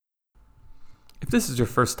If this is your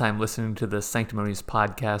first time listening to the Sanctimonious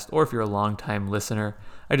podcast, or if you're a long-time listener,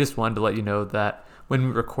 I just wanted to let you know that when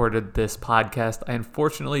we recorded this podcast, I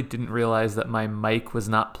unfortunately didn't realize that my mic was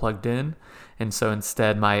not plugged in, and so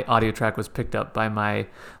instead my audio track was picked up by my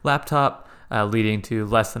laptop, leading to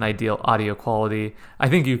less than ideal audio quality. I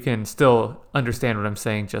think you can still understand what I'm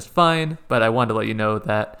saying just fine, but I wanted to let you know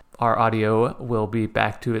that our audio will be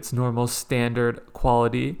back to its normal standard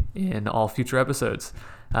quality in all future episodes.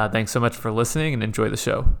 Thanks so much for listening and enjoy the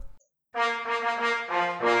show.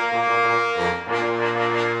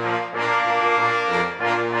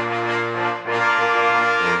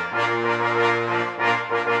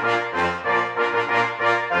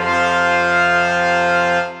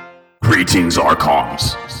 Greetings,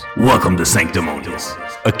 Archons. Welcome to Sanctimonious,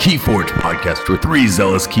 a Keyforge podcast where three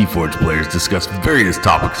zealous Keyforge players discuss various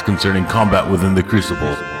topics concerning combat within the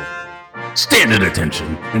Crucible. Stand at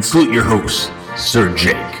attention and salute your hosts, Sir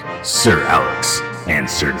Jake, Sir Alex, and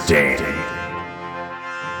Sir Dan.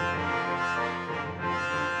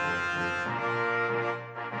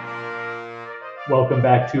 Welcome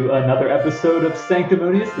back to another episode of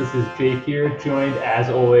Sanctimonious. This is Jake here, joined as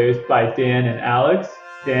always by Dan and Alex.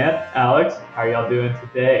 Dan, Alex, how are y'all doing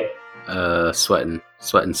today? Sweating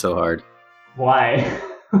so hard. Why?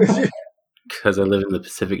 Because I live in the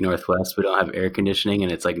Pacific Northwest. We don't have air conditioning,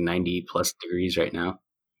 and it's like 90 plus degrees right now.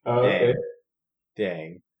 Oh, okay.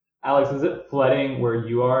 Dang. Alex, is it flooding where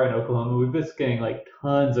you are in Oklahoma? We've been getting like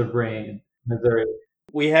tons of rain in Missouri.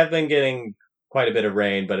 We have been getting quite a bit of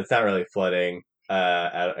rain, but it's not really flooding.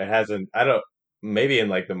 It hasn't. Maybe in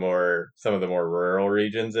like some of the more rural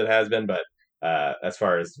regions it has been, but as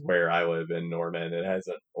far as where I live in Norman, it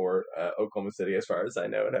hasn't, or Oklahoma City, as far as I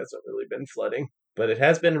know, it hasn't really been flooding. But it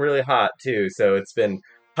has been really hot too, so it's been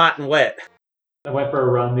hot and wet. I went for a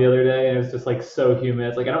run the other day and it was just like so humid.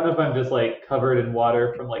 It's like, I don't know if I'm just like covered in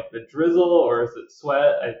water from like the drizzle or is it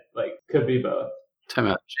sweat? Could be both. Time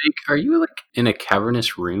out. Jake, are you like in a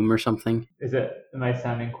cavernous room or something? Am I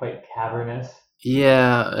sounding quite cavernous?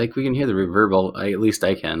 Yeah, like we can hear the reverb. At least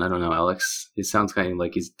I can. I don't know, Alex. It sounds kind of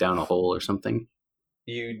like he's down a hole or something.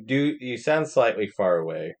 You sound slightly far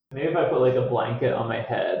away. Maybe if I put like a blanket on my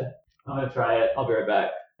head. I'm going to try it. I'll be right back.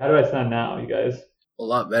 How do I sound now, you guys? A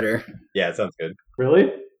lot better. Yeah, it sounds good.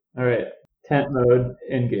 Really? All right. Tent mode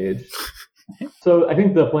engaged. So I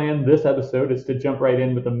think the plan this episode is to jump right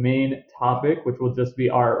in with the main topic, which will just be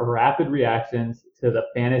our rapid reactions to the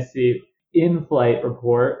fantasy in-flight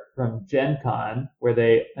report from Gen Con, where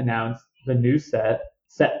they announced the new set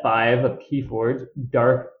 5 of Keyforge,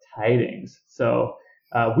 Dark Tidings. So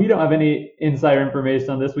we don't have any insider information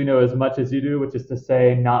on this. We know as much as you do, which is to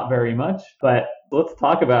say not very much. But let's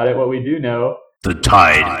talk about it. What we do know. The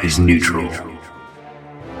tide is neutral.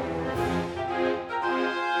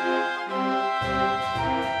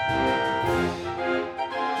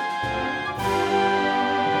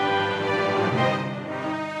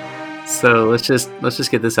 So let's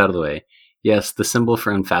just get this out of the way. Yes, the symbol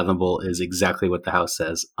for unfathomable is exactly what the house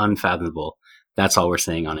says. Unfathomable. That's all we're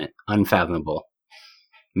saying on it. Unfathomable.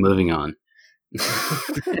 Moving on.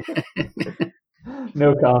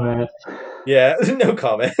 No comment. Yeah, no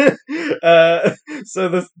comment.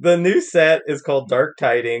 So the new set is called Dark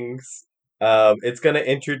Tidings. It's going to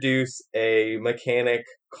introduce a mechanic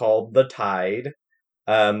called the Tide.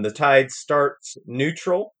 The Tide starts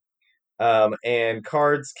neutral, and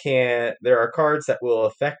there are cards that will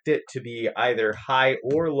affect it to be either high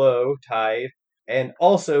or low tide. And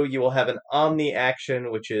also you will have an Omni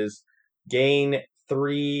action, which is gain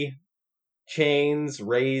 3 chains,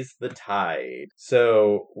 raise the tide.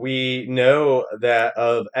 So we know that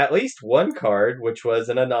of at least one card, which was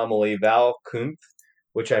an anomaly, Valkunth,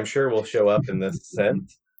 which I'm sure will show up in this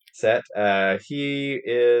set. He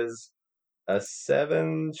is a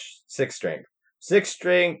 6 strength. 6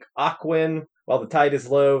 strength, Aquin. While the tide is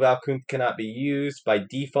low, Valkunth cannot be used. By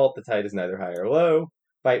default, the tide is neither high or low.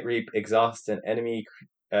 Bite Reap, exhaust an enemy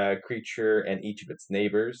creature and each of its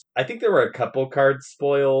neighbors. I think there were a couple cards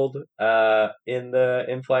spoiled in the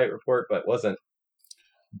in-flight report, but wasn't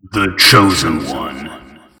The Chosen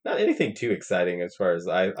One. not anything too exciting as far as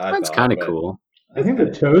I That's thought. kind of cool. I think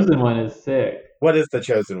the Chosen One is sick. What is the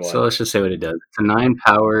Chosen One? So let's just say what it does. It's a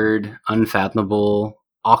 9-powered, unfathomable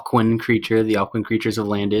Aquan creature. The Aquan creatures have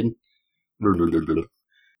landed.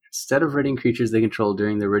 Instead of readying creatures they control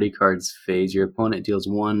during the ready cards phase, your opponent deals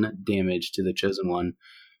 1 damage to the Chosen One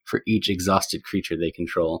for each exhausted creature they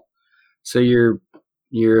control. So your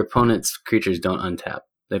opponent's creatures don't untap.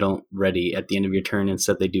 They don't ready at the end of your turn.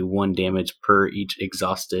 Instead, they do 1 damage per each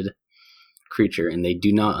exhausted creature, and they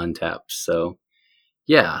do not untap. So,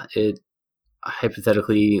 yeah,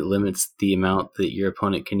 hypothetically limits the amount that your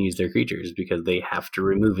opponent can use their creatures because they have to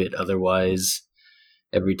remove it. Otherwise,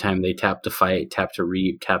 every time they tap to fight, tap to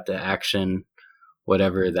reap, tap to action,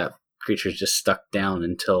 whatever, that creature's just stuck down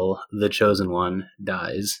until the Chosen One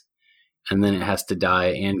dies. And then it has to die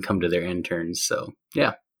and come to their end turns. So,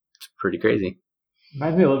 yeah, it's pretty crazy.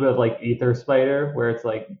 Reminds me a little bit of like Aether Spider, where it's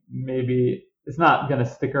like maybe it's not going to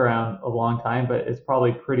stick around a long time, but it's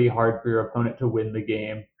probably pretty hard for your opponent to win the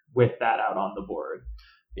game with that out on the board.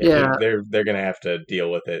 Yeah. They're going to have to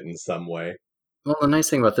deal with it in some way. Well, the nice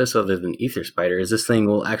thing about this, other than Aether Spider, is this thing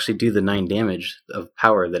will actually do the 9 damage of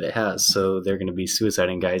power that it has. So they're going to be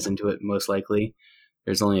suiciding guys into it, most likely.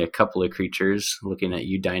 There's only a couple of creatures, looking at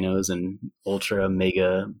you dinos and ultra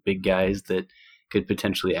mega big guys, that could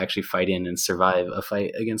potentially actually fight in and survive a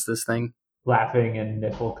fight against this thing. Laughing and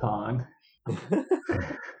Nickel Kong.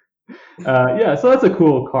 Yeah, so that's a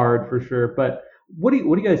cool card for sure. But what do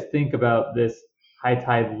you guys think about this high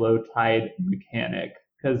tide, low tide mechanic?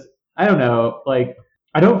 Because I don't know, like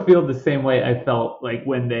I don't feel the same way I felt like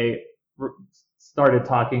when they started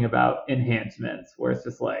talking about enhancements, where it's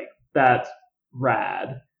just like that's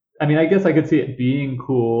rad. I mean, I guess I could see it being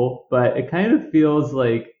cool, but it kind of feels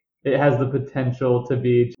like it has the potential to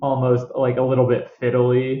be almost like a little bit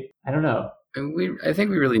fiddly. I don't know. I think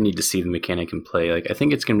we really need to see the mechanic in play. Like, I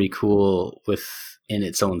think it's going to be cool within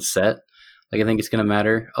its own set. Like, I think it's going to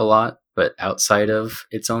matter a lot, but outside of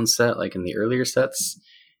its own set, like in the earlier sets,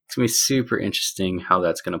 it's going to be super interesting how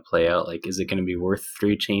that's going to play out. Like, is it going to be worth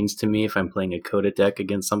 3 chains to me if I'm playing a Coda deck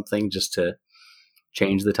against something just to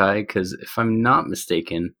change the tide? Because if I'm not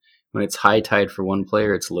mistaken, when it's high tide for one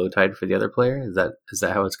player, it's low tide for the other player. Is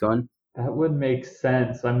that how it's going? That would make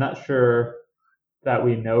sense. I'm not sure that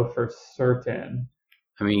we know for certain.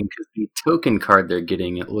 I mean, because the token card they're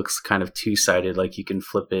getting, it looks kind of two-sided. Like you can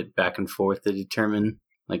flip it back and forth to determine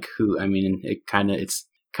like who. I mean, it's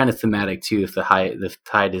kind of thematic too. If the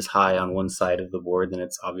tide is high on one side of the board, then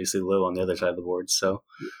it's obviously low on the other side of the board. So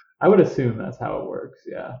I would assume that's how it works.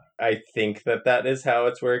 Yeah, I think that is how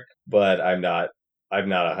it's worked, but I'm not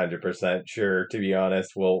 100% sure, to be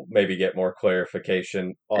honest. We'll maybe get more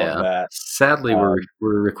clarification on that. Sadly, we're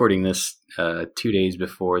recording this 2 days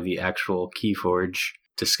before the actual Keyforge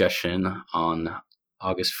discussion on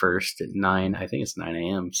August 1st at 9. I think it's 9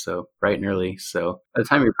 a.m. So bright and early. So by the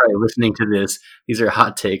time you're probably listening to this, these are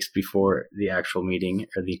hot takes before the actual meeting,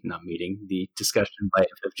 or the discussion by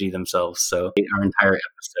FFG themselves. So our entire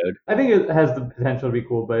episode. I think it has the potential to be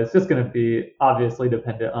cool, but it's just going to be obviously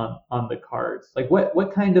dependent on the cards. Like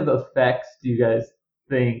what kind of effects do you guys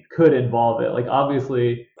think could involve it? Like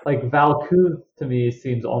obviously, like Valkuth to me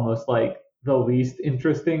seems almost like the least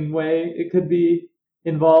interesting way it could be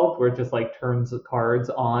involved, where it just like turns the cards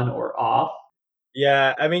on or off.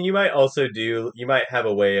 Yeah, I mean, you might have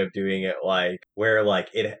a way of doing it like where like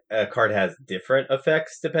a card has different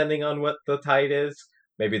effects depending on what the tide is.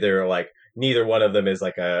 Maybe they're like neither one of them is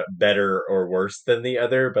like a better or worse than the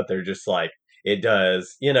other, but they're just like it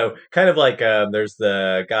does, kind of like there's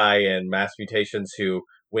the guy in Mass Mutations who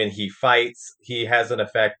when he fights he has an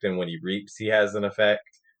effect, and when he reaps he has an effect.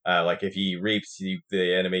 Like if he reaps,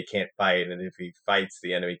 the enemy can't fight, and if he fights,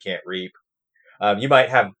 the enemy can't reap. You might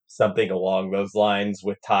have something along those lines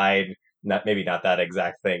with Tide, maybe not that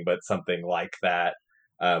exact thing, but something like that,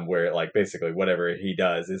 where like basically whatever he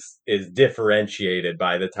does is differentiated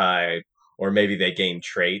by the Tide, or maybe they gain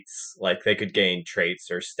traits. Like they could gain traits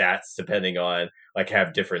or stats depending on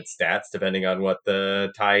have different stats depending on what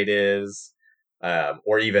the Tide is,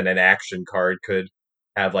 or even an action card could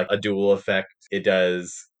have like a dual effect. It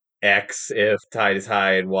does X if tide is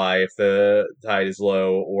high and Y if the tide is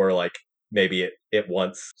low, or like maybe it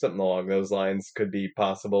wants something along those lines could be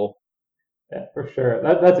possible. Yeah, for sure.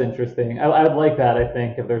 That's interesting. I'd like that, I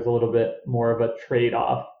think, if there's a little bit more of a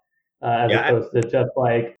trade-off as opposed to just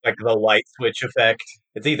like the light switch effect.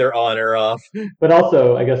 It's either on or off. But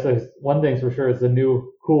also, I guess there's one thing's for sure is a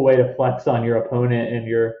new cool way to flex on your opponent in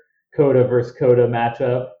your Coda versus Coda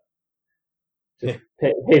matchup. Just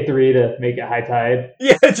pay 3 to make it high tide.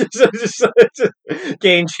 Yeah, just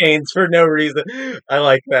gain chains for no reason. I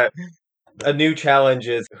like that. A new challenge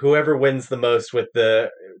is whoever wins the most with the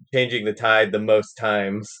changing the tide the most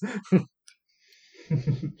times.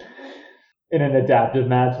 In an adaptive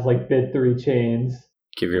match, it's like bid 3 chains.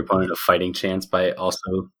 Give your opponent a fighting chance by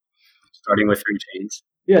also starting with 3 chains.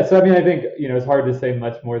 Yeah, so I mean, I think it's hard to say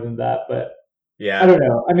much more than that, but yeah, I don't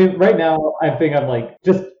know. I mean, right now, I think I'm like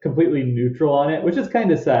just completely neutral on it, which is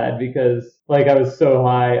kind of sad because like I was so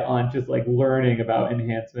high on just like learning about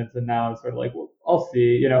enhancements, and now I'm sort of like, well, I'll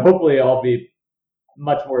see. Hopefully I'll be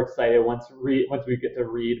much more excited once we get to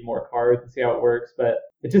read more cards and see how it works. But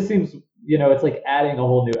it just seems, it's like adding a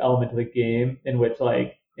whole new element to the game in which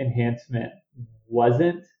like enhancement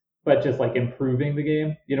wasn't, but just like improving the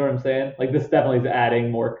game. You know what I'm saying? Like this definitely is adding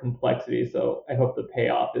more complexity. So I hope the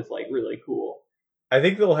payoff is like really cool. I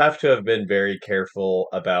think they'll have to have been very careful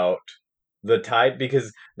about the tide,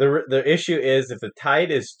 because the issue is if the tide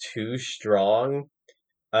is too strong,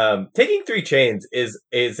 taking 3 chains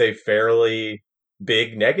is a fairly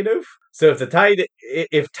big negative. So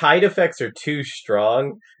if tide effects are too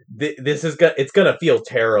strong, it's gonna feel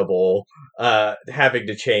terrible having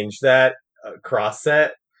to change that cross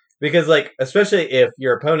set, because like especially if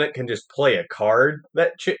your opponent can just play a card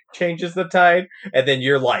that changes the tide, and then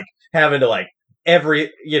you're like having to like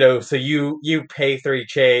so you pay 3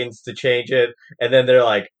 chains to change it, and then they're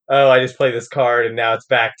like, oh, I just play this card and now it's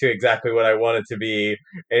back to exactly what I want it to be,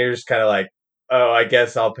 and you're just kind of like, oh, I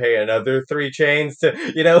guess I'll pay another 3 chains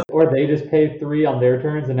to. Or they just pay 3 on their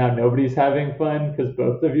turns and now nobody's having fun because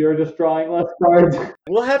both of you are just drawing less cards.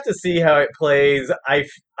 We'll have to see how it plays.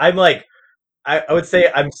 I'm like, I would say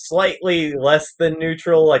I'm slightly less than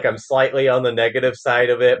neutral. Like I'm slightly on the negative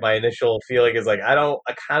side of it. My initial feeling is like I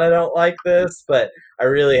kind of don't like this, but I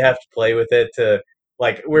really have to play with it to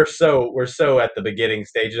like we're so at the beginning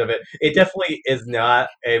stages of it. It definitely is not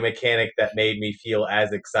a mechanic that made me feel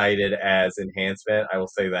as excited as enhancement. I will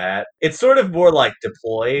say that. It's sort of more like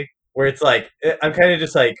deploy, where it's like I'm kind of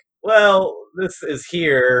just like, well, this is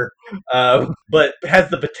here, but has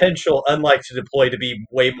the potential, unlike to deploy, to be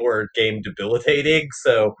way more game debilitating.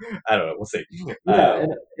 So I don't know. We'll see.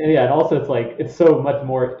 And also it's like it's so much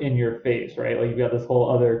more in your face, right? Like you've got this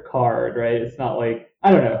whole other card, right? It's not like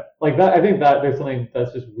I don't know, like that. I think that there's something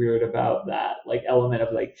that's just weird about that, like element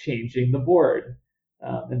of like changing the board,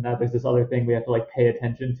 and that there's this other thing we have to like pay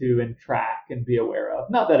attention to and track and be aware of.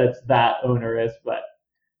 Not that it's that onerous, but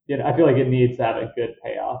I feel like it needs to have a good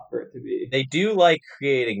payoff for it to be. They do like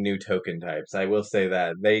creating new token types. I will say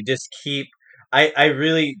that they just keep. I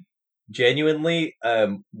really genuinely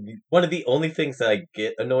one of the only things that I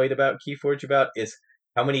get annoyed about Keyforge about is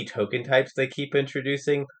how many token types they keep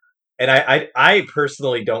introducing. And I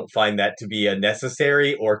personally don't find that to be a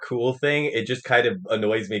necessary or cool thing. It just kind of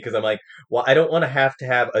annoys me because I'm like, well, I don't want to have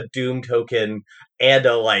a Doom token and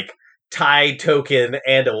a like Tide token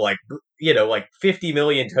and a like 50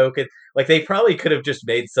 million tokens. Like they probably could have just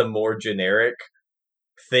made some more generic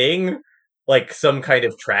thing, like some kind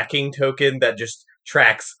of tracking token that just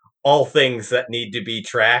tracks all things that need to be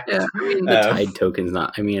tracked. Yeah, I mean the Tide token's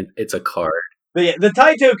not. I mean it's a card. But yeah, the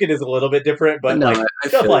Tide token is a little bit different, but like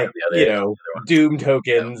stuff like Doom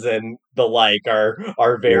tokens and the like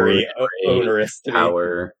are very onerous to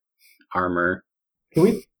power, armor.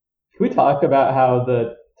 Can we talk about how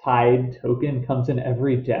the Tide token comes in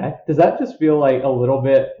every deck? Does that just feel like a little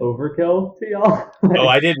bit overkill to y'all? Oh,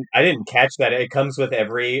 I didn't catch that. It comes with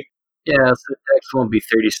every. Yeah, so decks won't be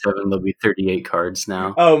 37; they'll be 38 cards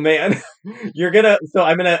now. Oh man, I'm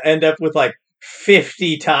gonna end up with like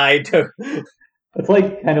 50 Tide tokens. It's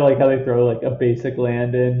like kind of like how they throw like a basic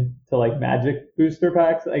land in to like Magic booster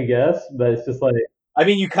packs, I guess. But it's just like, I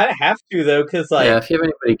mean, you kind of have to though, because like if you have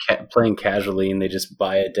anybody playing casually and they just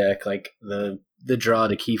buy a deck, like the draw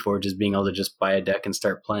to Keyforge is being able to just buy a deck and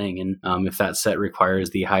start playing. And if that set requires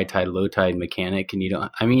the high tide, low tide mechanic, and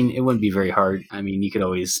it wouldn't be very hard. I mean, you could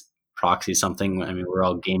always proxy something. I mean, we're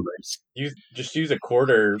all gamers. You just use a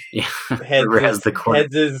quarter. Yeah, has the quarter.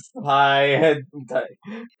 Heads is high, head tight.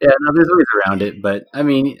 Yeah, no, there's ways around it, but I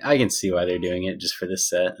mean, I can see why they're doing it just for this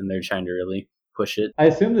set, and they're trying to really push it. I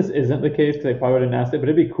assume this isn't the case because they probably would have asked it, but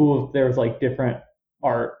it'd be cool if there was like different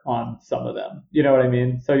art on some of them. You know what I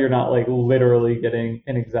mean? So you're not like literally getting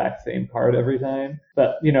an exact same card every time.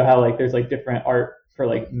 But you know how like there's like different art for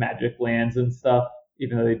like Magic lands and stuff,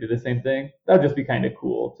 even though they do the same thing. That would just be kind of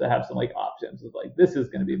cool to have some like options of like, this is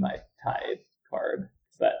going to be my Tide card.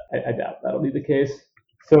 But I doubt that'll be the case.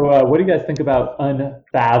 So what do you guys think about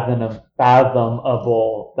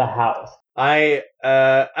Unfathomable the House? I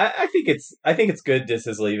think it's good Dis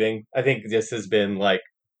is leaving. I think Dis has been like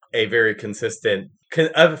a very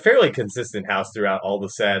a fairly consistent house throughout all the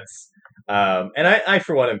sets. And I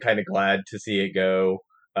for one am kind of glad to see it go.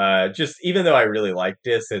 Just even though I really like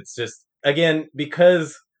Dis, it's just again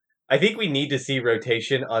because I think we need to see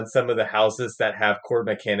rotation on some of the houses that have core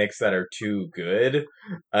mechanics that are too good.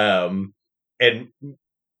 And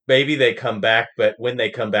maybe they come back, but when they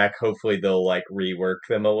come back, hopefully they'll like rework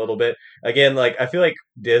them a little bit. Again, like I feel like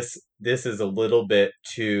this is a little bit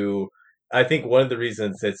too. I think one of the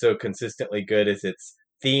reasons it's so consistently good is it's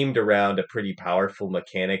themed around a pretty powerful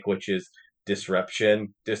mechanic, which is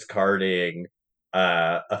disruption, discarding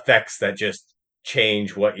effects that just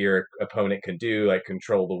change what your opponent can do, like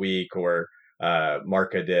control the weak or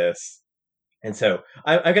mark a dis. And so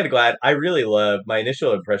I'm kind of glad. I really love my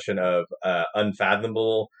initial impression of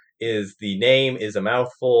Unfathomable is the name is a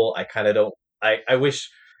mouthful. I kind of don't. I wish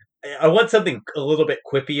I want something a little bit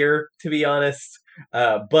quippier, to be honest.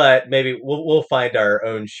 But maybe we'll find our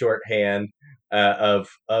own shorthand of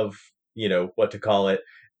what to call it.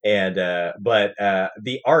 And but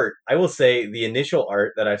the art, I will say, the initial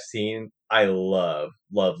art that I've seen, I love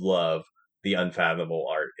the Unfathomable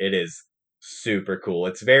art. It is super cool.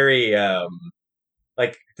 It's very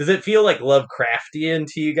like, does it feel like Lovecraftian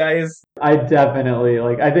to you guys? I definitely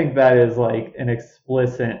I think that is like an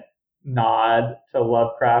explicit nod to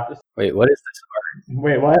Lovecraft. Wait, what is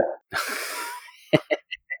Wait, what?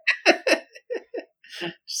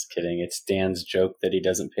 Just kidding. It's Dan's joke that he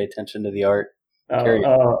doesn't pay attention to the art.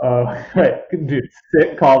 Right. Dude,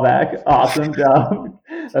 sick callback. Awesome job.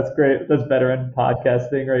 That's great. That's veteran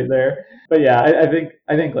podcasting right there. But yeah, I think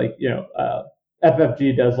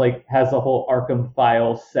FFG does has a whole Arkham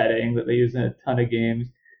Files setting that they use in a ton of games.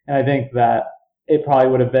 And I think that it probably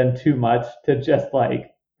would have been too much to just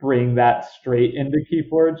bring that straight into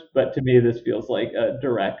Keyforge. But to me, this feels like a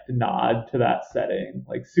direct nod to that setting,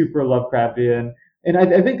 super Lovecraftian. And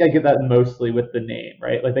I think I get that mostly with the name,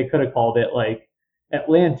 right? They could have called it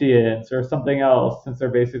Atlanteans or something else, since they're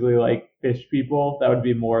basically fish people. That would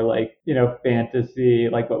be more fantasy,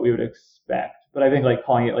 what we would expect. But I think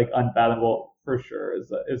calling it Unfathomable for sure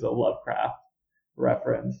is a Lovecraft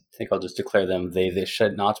reference. I think I'll just declare them they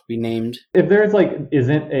should not be named. If there's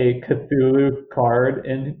isn't a Cthulhu card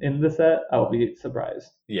in the set, I'll be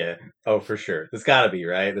surprised. Yeah. Oh, for sure. There's gotta be,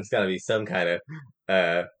 right? There's gotta be some kind of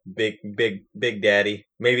big daddy.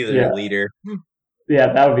 Maybe the leader.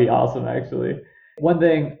 Yeah, that would be awesome actually. One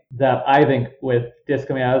thing that I think with Dis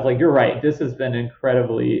coming out is you're right, Dis has been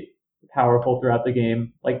incredibly powerful throughout the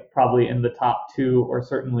game, probably in the top 2 or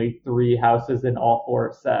certainly 3 houses in all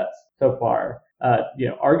 4 sets so far.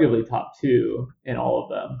 Arguably top 2 in all of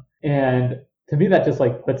them. And to me, that just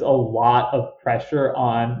puts a lot of pressure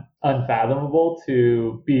on Unfathomable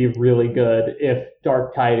to be really good if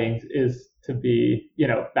Dark Tidings is to be,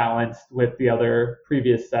 balanced with the other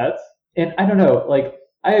previous sets. And I don't know,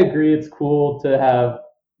 I agree it's cool to have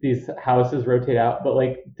these houses rotate out, but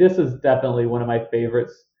this is definitely one of my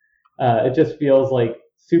favorites. It just feels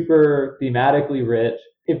super thematically rich.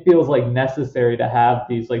 It feels necessary to have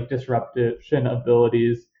these disruption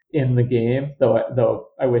abilities in the game, though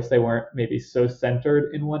I wish they weren't maybe so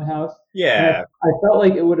centered in one house. Yeah. I felt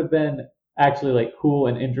it would have been actually cool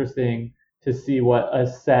and interesting to see what a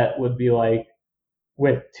set would be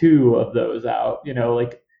with 2 of those out,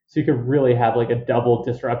 so you could really have a double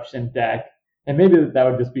disruption deck. And maybe that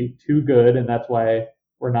would just be too good, and that's why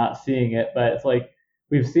we're not seeing it. But it's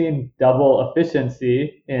we've seen double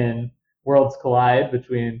efficiency in Worlds Collide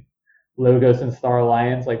between Logos and Star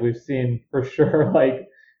Alliance. We've seen for sure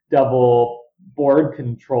double board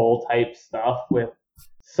control type stuff with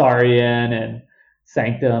Saurian and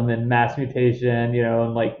Sanctum and Mass Mutation,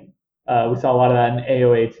 and we saw a lot of that in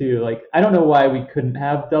AOA too. I don't know why we couldn't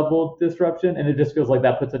have double disruption, and it just feels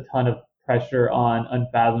that puts a ton of pressure on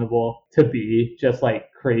Unfathomable to be just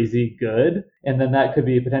crazy good, and then that could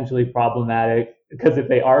be potentially problematic because if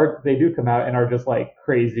they do come out and are just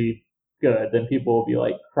crazy good, then people will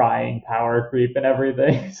be crying power creep and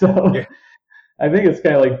everything. So yeah. I think it's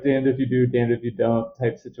kind of damned if you do, damned if you don't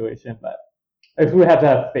type situation. But I guess we have to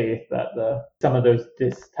have faith that some of those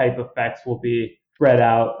Dis type effects will be spread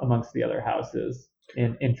out amongst the other houses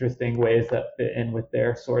in interesting ways that fit in with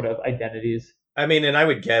their sort of identities. I mean, and I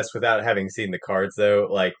would guess without having seen the cards though,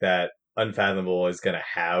 that Unfathomable is going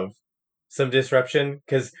to have some disruption,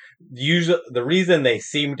 because usually the reason they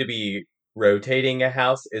seem to be rotating a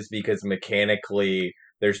house is because mechanically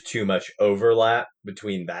there's too much overlap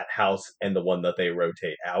between that house and the one that they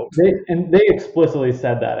rotate out. They explicitly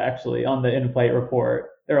said that actually on the in-flight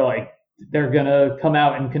report. They're gonna come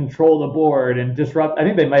out and control the board and disrupt. I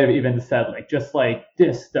think they might have even said just like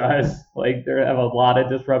Dis does. They have a lot of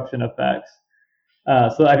disruption effects.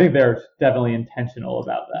 So I think they're definitely intentional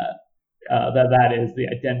about that. That is the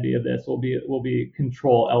identity of this will be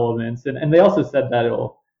control elements, and they also said that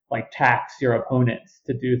it'll tax your opponents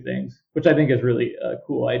to do things, which I think is really a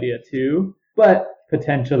cool idea too. But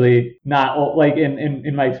potentially not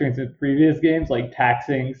in my experience with previous games,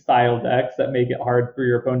 taxing style decks that make it hard for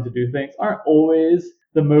your opponent to do things aren't always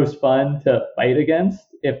the most fun to fight against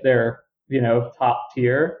if they're top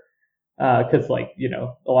tier. Because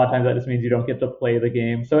a lot of times that just means you don't get to play the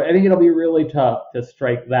game. So I think it'll be really tough to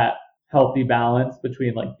strike that healthy balance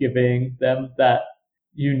between giving them that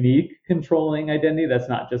unique controlling identity that's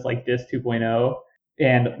not just like Disc 2.0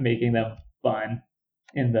 and making them fun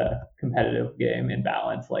in the competitive game in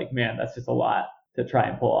balance. Like, man, that's just a lot to try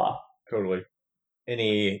and pull off. Totally.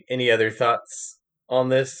 Any other thoughts on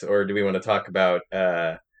this, or do we want to talk about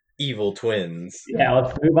Evil Twins? Yeah,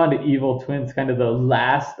 let's move on to Evil Twins, kind of the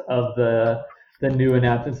last of the new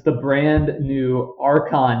announcements. The brand new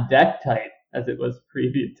Archon deck type, as it was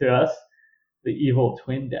previewed to us, the Evil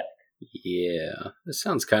Twin deck. Yeah, this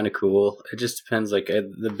sounds kind of cool. It just depends, like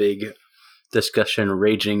the big discussion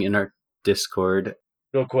raging in our Discord.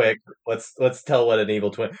 Real quick, let's tell what an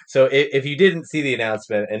Evil Twin. So if you didn't see the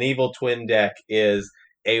announcement, an Evil Twin deck is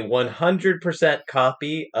a 100%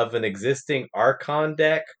 copy of an existing Archon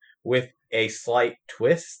deck with a slight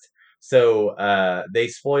twist. So they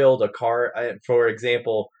spoiled a card. For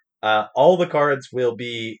example, all the cards will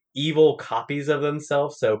be evil copies of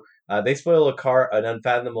themselves. So they spoil an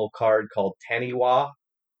unfathomable card called Taniwa.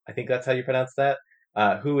 I think that's how you pronounce that.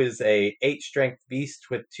 Who is a 8 strength beast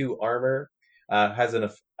with 2 armor. Has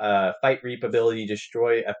a fight reap ability,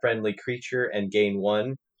 destroy a friendly creature and gain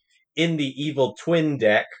 1. In the Evil Twin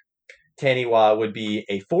deck, Taniwa would be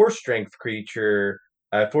a 4 strength creature,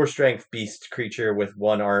 4 strength beast creature with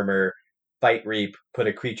 1 armor. Fight reap, put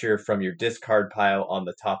a creature from your discard pile on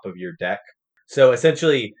the top of your deck. So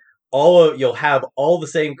essentially, you'll have all the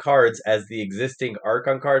same cards as the existing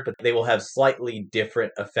Archon card, but they will have slightly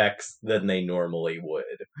different effects than they normally would.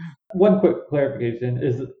 One quick clarification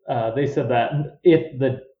is they said that if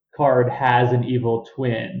the card has an Evil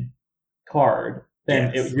Twin card,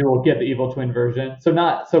 then Yes. you will get the Evil Twin version.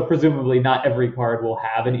 So presumably not every card will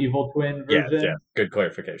have an Evil Twin version. Yeah. Good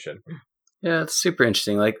clarification. Yeah, it's super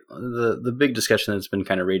interesting. Like the big discussion that's been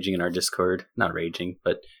kind of raging in our Discord, not raging,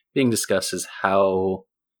 but being discussed is how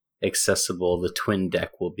accessible the twin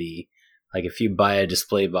deck will be. Like if you buy a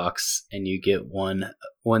display box and you get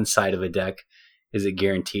one side of a deck, is it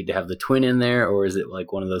guaranteed to have the twin in there, or is it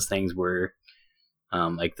like one of those things where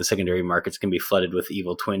like the secondary markets can be flooded with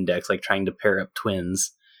Evil Twin decks, like trying to pair up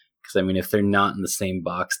twins? Because I mean, if they're not in the same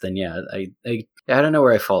box, then yeah, I don't know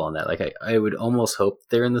where I fall on that. Like I would almost hope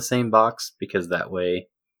they're in the same box, because that way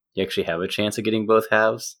you actually have a chance of getting both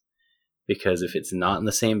halves. Because if it's not in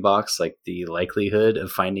the same box, like the likelihood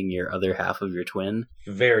of finding your other half of your twin,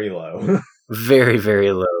 very low. very,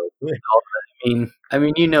 very low. I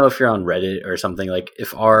mean, you know, if you're on Reddit or something, like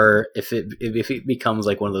if it becomes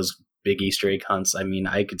like one of those big Easter egg hunts, I mean,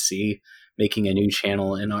 I could see making a new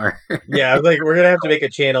channel in our Yeah, like we're gonna have to make a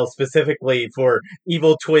channel specifically for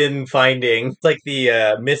Evil Twin finding, like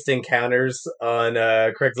the missed encounters on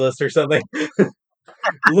Craigslist or something.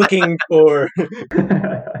 Looking for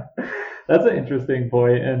That's an interesting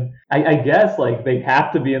point, and I guess like they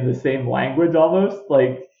have to be in the same language almost.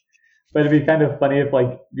 Like, but it'd be kind of funny if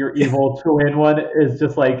like your Evil Twin one is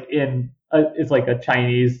just like it's like a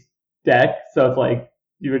Chinese deck, so it's like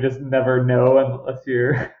you would just never know unless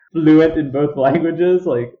you're fluent in both languages,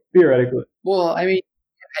 like theoretically. Well, I mean,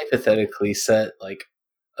 hypothetically set like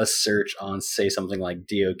a search on, say, something like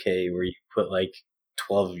DOK, where you put like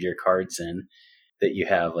 12 of your cards in that you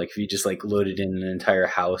have. Like if you just like loaded in an entire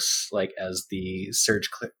house, like as the search,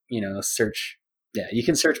 search. Yeah, you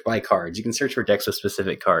can search by cards. You can search for decks with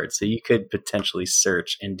specific cards. So you could potentially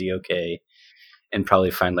search in DOK and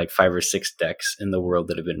probably find like 5 or 6 decks in the world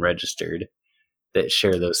that have been registered that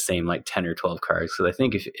share those same like 10 or 12 cards. So I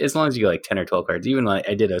think as long as you get like 10 or 12 cards, even like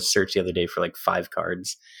I did a search the other day for like 5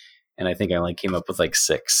 cards, and I think I only came up with like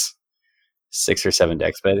 6 or 7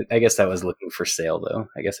 decks. But I guess that was looking for sale though.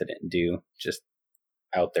 I guess I didn't do just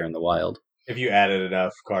out there in the wild. If you added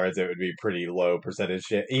enough cards, it would be pretty low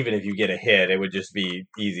percentage. Even if you get a hit, it would just be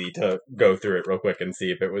easy to go through it real quick and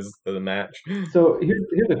see if it was the match. So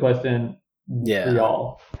here's a question for Yeah.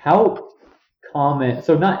 y'all. How common?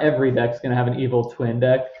 So not every deck's going to have an Evil Twin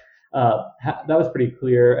deck. That was pretty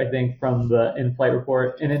clear, I think, from the in-flight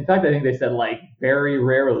report. And in fact, I think they said like very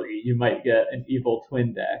rarely you might get an Evil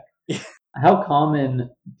Twin deck. How common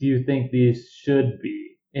do you think these should be?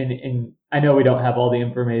 In I know we don't have all the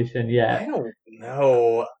information yet. I don't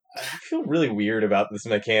know. I feel really weird about this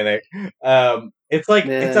mechanic. It's like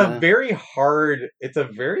it's a very hard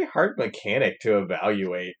mechanic to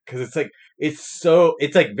evaluate, because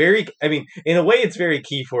it's like very. I mean, in a way, it's very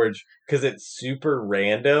Keyforge because it's super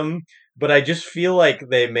random. But I just feel like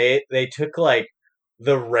they took like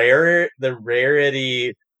the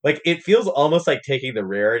rarity. Like it feels almost like taking the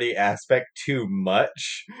rarity aspect too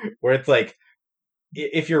much, where it's like,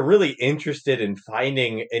 if you're really interested in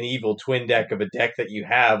finding an Evil Twin deck of a deck that you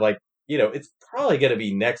have, like, it's probably going to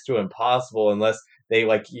be next to impossible unless they,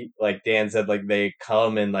 like Dan said, like they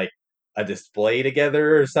come in like a display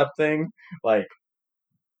together or something. Like,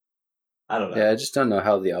 I don't know. Yeah, I just don't know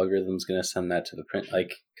how the algorithm's going to send that to the print.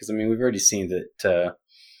 Like, because I mean, we've already seen that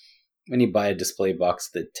when you buy a display box,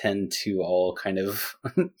 that tend to all kind of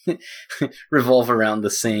revolve around the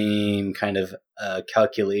same kind of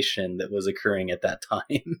calculation that was occurring at that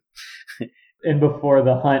time. And before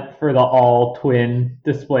the hunt for the all twin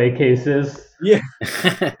display cases. Yeah.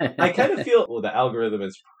 I kind of feel what the algorithm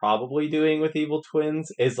is probably doing with Evil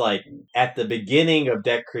Twins is like at the beginning of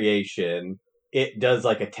deck creation, it does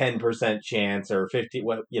like a 10% chance or 50,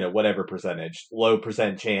 whatever percentage, low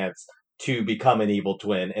percent chance to become an Evil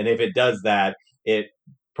Twin. And if it does that, it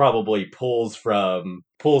probably pulls from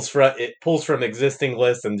existing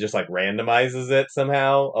lists and just like randomizes it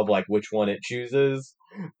somehow of like which one it chooses.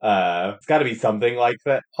 It's got to be something like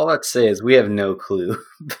that. All I'd say is we have no clue,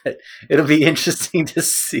 but it'll be interesting to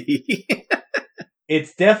see.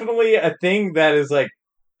 It's definitely a thing that is like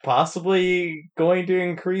possibly going to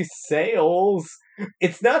increase sales.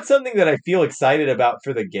 It's not something that I feel excited about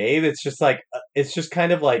for the game. It's just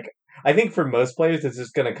kind of like, I think for most players, it's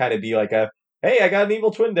just going to kind of be like hey, I got an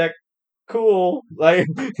Evil Twin deck. Cool. Like,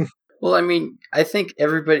 well, I mean, I think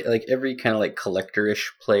everybody, like every kind of like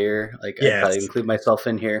collector-ish player, like yes. I probably include myself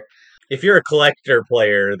in here. If you're a collector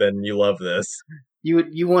player, then you love this.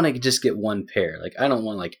 You want to just get one pair. Like, I don't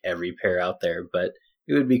want like every pair out there, but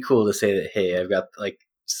it would be cool to say that, hey, I've got like,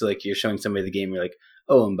 so like you're showing somebody the game, you're like,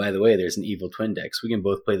 oh, and by the way, there's an Evil Twin deck, so we can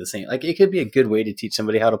both play the same. Like, it could be a good way to teach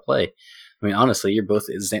somebody how to play. I mean, honestly, you're both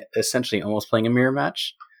essentially almost playing a mirror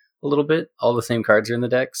match a little bit. All the same cards are in the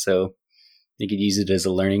deck, so you could use it as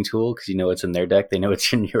a learning tool because you know it's in their deck. They know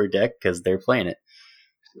it's in your deck because they're playing it.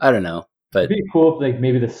 I don't know, but it'd be cool if like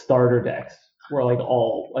maybe the starter decks were like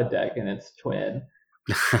all a deck and it's twin.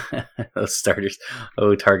 Those starters.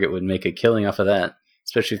 Oh, Target would make a killing off of that,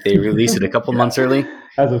 especially if they release it a couple months early.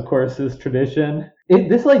 As of course is tradition.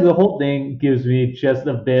 This like the whole thing gives me just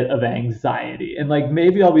a bit of anxiety, and like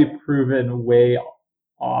maybe I'll be proven way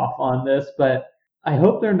off on this, but I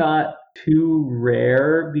hope they're not too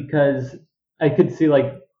rare because I could see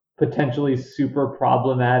like potentially super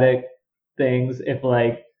problematic things if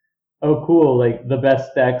like, oh cool, like the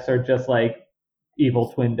best decks are just like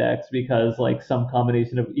Evil Twin decks because like some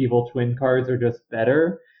combination of Evil Twin cards are just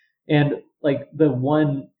better. And like the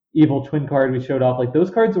one Evil Twin card we showed off, like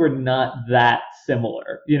those cards were not that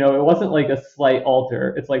similar. You know, it wasn't like a slight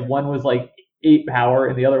alter. It's like one was like 8 power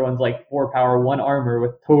and the other one's like 4 power, 1 armor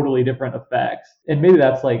with totally different effects. And maybe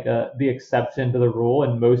that's like the exception to the rule,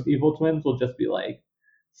 and most Evil Twins will just be like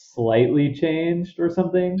slightly changed or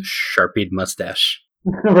something. Sharpied mustache.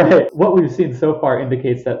 Right. What we've seen so far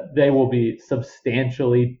indicates that they will be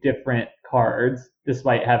substantially different cards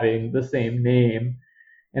despite having the same name.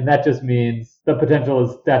 And that just means the potential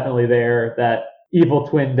is definitely there that Evil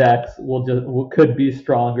Twin decks could be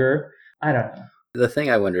stronger. I don't know. The thing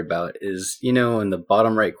I wonder about is, you know, in the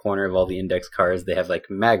bottom right corner of all the index cards, they have like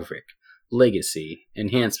Maverick, Legacy,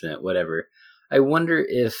 Enhancement, whatever. I wonder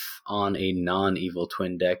if on a non-Evil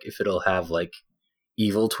Twin deck, if it'll have like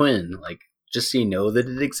Evil Twin, like just so you know that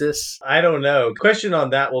it exists. I don't know. Question on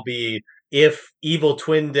that will be if Evil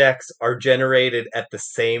Twin decks are generated at the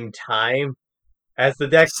same time as the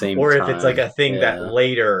deck, or if it's like a thing that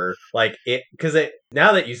later, like it, because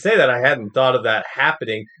now that you say that, I hadn't thought of that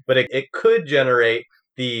happening, but it could generate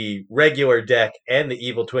the regular deck and the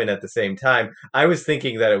Evil Twin at the same time. I was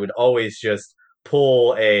thinking that it would always just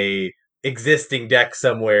pull a existing deck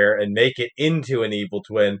somewhere and make it into an Evil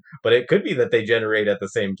Twin, but it could be that they generate at the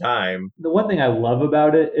same time. The one thing I love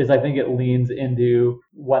about it is I think it leans into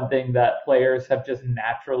one thing that players have just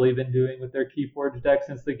naturally been doing with their Keyforge deck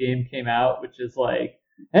since the game came out, which is like,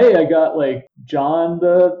 hey, I got like John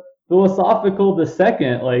the Philosophical the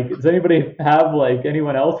Second. Like, does anybody have like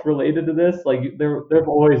anyone else related to this? Like, there've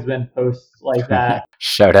always been posts like that.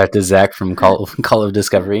 Shout out to Zach from Call of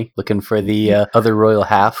Discovery, looking for the other royal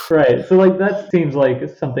half. Right. So like that seems like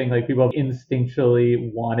something like people have instinctually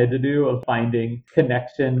wanted to do, of finding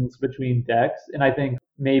connections between decks. And I think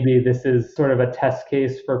maybe this is sort of a test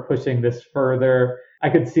case for pushing this further. I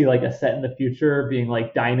could see like a set in the future being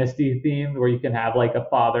like dynasty themed, where you can have like a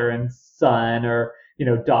father and son or, you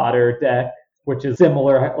know, daughter deck, which is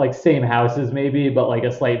similar, like same houses maybe, but like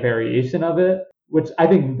a slight variation of it, which I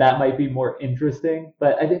think that might be more interesting.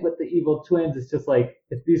 But I think with the Evil Twins, it's just like,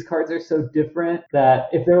 if these cards are so different, that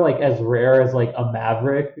if they're like as rare as like a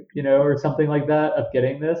Maverick, you know, or something like that, of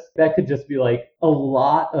getting this, that could just be like a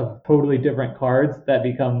lot of totally different cards that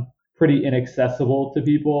become pretty inaccessible to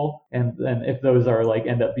people, and then if those are like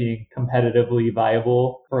end up being competitively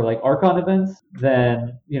viable for like Archon events,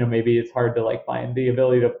 then maybe it's hard to like find the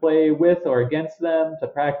ability to play with or against them to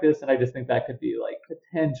practice, and I just think that could be like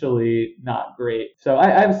potentially not great. So I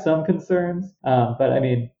have some concerns, but I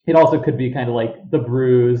mean, it also could be kind of like the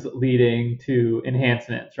bruise leading to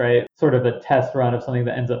enhancements, right? Sort of a test run of something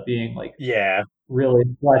that ends up being like really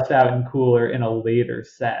fleshed out and cooler in a later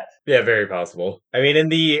set. Yeah, very possible. I mean,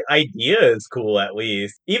 and the idea is cool, at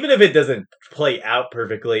least. Even if it doesn't play out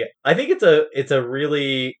perfectly, I think it's a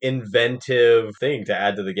really inventive thing to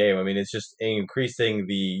add to the game. I mean, it's just increasing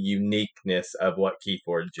the uniqueness of what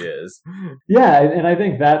Keyforge is. Yeah, and I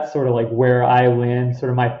think that's sort of like where I land, sort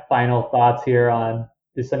of my final thoughts here on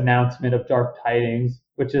this announcement of Dark Tidings,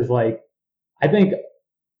 which is like, I think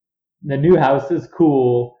the new house is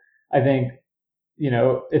cool. I think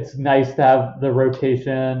it's nice to have the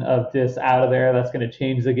rotation of this out of there. That's going to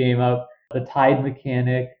change the game up. The Tide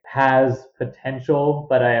mechanic has potential,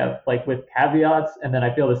 but I have like with caveats, and then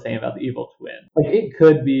I feel the same about the Evil Twin. Like it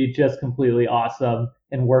could be just completely awesome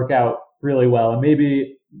and work out really well. And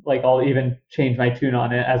maybe like I'll even change my tune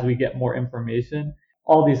on it as we get more information.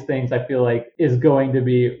 All these things I feel like is going to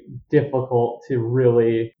be difficult to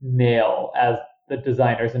really nail as the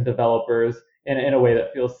designers and developers in a way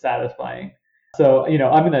that feels satisfying. So,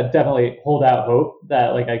 I'm going to definitely hold out hope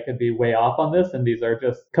that like I could be way off on this, and these are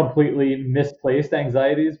just completely misplaced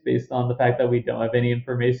anxieties based on the fact that we don't have any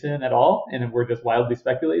information at all, and we're just wildly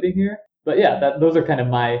speculating here. But yeah, those are kind of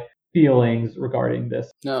my feelings regarding this.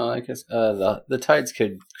 No, I guess the Tides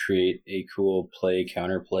could create a cool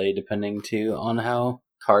counterplay depending too on how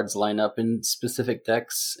cards line up in specific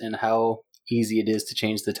decks and how easy it is to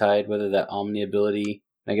change the Tide, whether that Omni ability,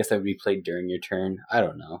 I guess that would be played during your turn. I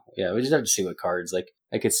don't know. Yeah, we just have to see what cards. Like,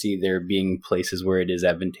 I could see there being places where it is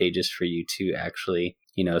advantageous for you to actually,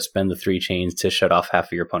 spend the 3 chains to shut off half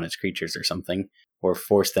of your opponent's creatures or something, or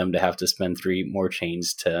force them to have to spend 3 more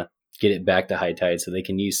chains to get it back to high tide so they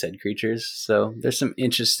can use said creatures. So there's some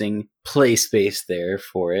interesting play space there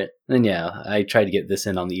for it. And yeah, I tried to get this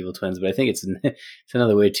in on the Evil Twins, but I think it's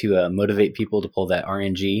another way to motivate people to pull that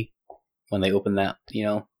RNG when they open that,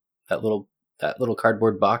 that little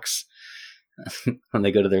cardboard box when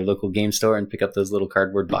they go to their local game store and pick up those little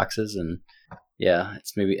cardboard boxes. And yeah,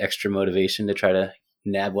 it's maybe extra motivation to try to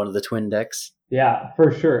nab one of the twin decks. Yeah,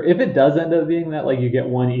 for sure. If it does end up being that, like, you get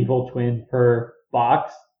 1 Evil Twin per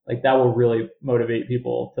box, like, that will really motivate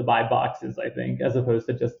people to buy boxes, I think, as opposed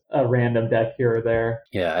to just a random deck here or there.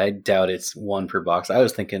 Yeah, I doubt it's 1 per box. I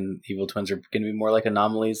was thinking Evil Twins are going to be more like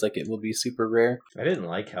anomalies, like it will be super rare. I didn't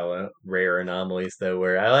like how rare anomalies though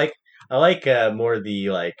were. I like more the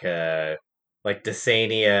like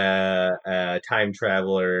Dysania, Time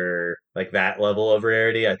Traveler, like that level of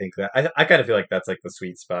rarity. I think that I kind of feel like that's like the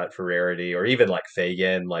sweet spot for rarity, or even like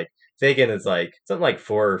Fagin. Like Fagin is like something like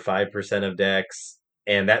 4 or 5% of decks,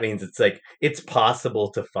 and that means it's like it's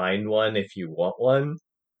possible to find one if you want one.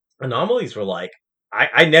 Anomalies were like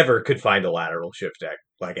I never could find a lateral shift deck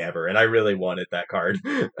like ever, and I really wanted that card.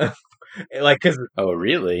 Like, cause oh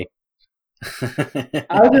really?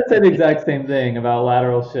 I was gonna say the exact same thing about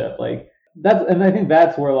lateral shift. Like and I think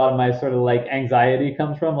that's where a lot of my sort of like anxiety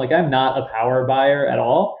comes from. Like, I'm not a power buyer at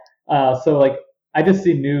all, so like I just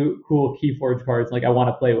see new cool Keyforge cards like I want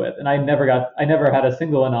to play with, and I never had a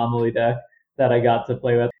single anomaly deck that I got to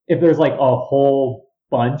play with. If there's like a whole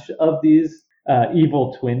bunch of these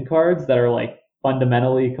Evil Twin cards that are like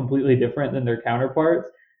fundamentally completely different than their counterparts,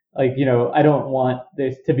 like, I don't want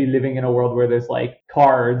this to be living in a world where there's like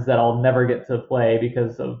cards that I'll never get to play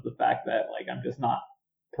because of the fact that like I'm just not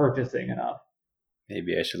purchasing enough.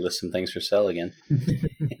 Maybe I should list some things for sale again.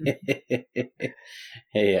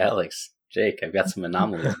 Hey, Alex, Jake, I've got some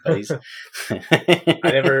anomalies, buddies. I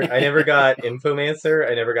never got Infomancer,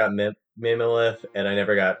 I never got Mimolith, and I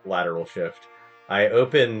never got Lateral Shift. I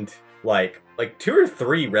opened like 2 or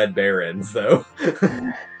 3 Red Barons though.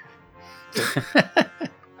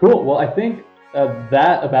 Cool. Well, I think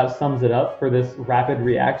that about sums it up for this rapid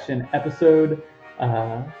reaction episode.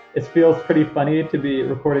 It feels pretty funny to be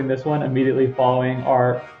recording this one immediately following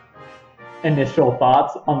our initial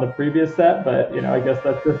thoughts on the previous set, but I guess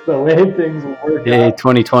that's just the way things work. Hey,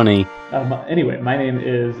 2020. Anyway, my name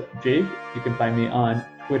is Jake. You can find me on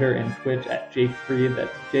Twitter and Twitch at Jake Freed.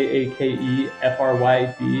 That's JakeFryd.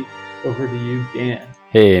 Over to you, Dan.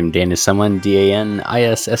 Hey, I'm Dan Someone,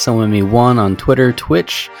 DANISSOME1 on Twitter,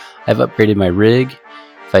 Twitch. I've upgraded my rig.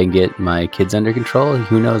 If I can get my kids under control,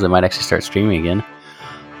 who knows, I might actually start streaming again.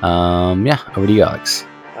 Yeah, over to you, Alex.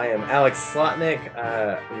 I am Alex Slotnick,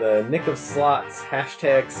 the Nick of Slots,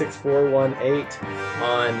 #6418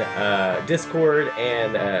 on Discord,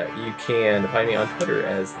 and you can find me on Twitter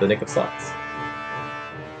as the Nick of Slots.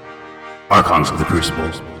 Archons of the Crucible,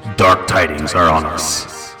 dark tidings are on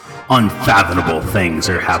us. Unfathomable things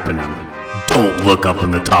are happening. Don't look up in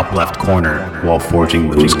the top left corner while forging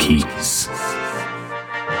those keys.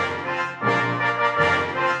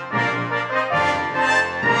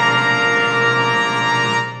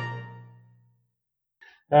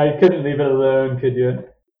 You couldn't leave it alone, could you?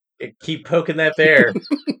 Keep poking that bear.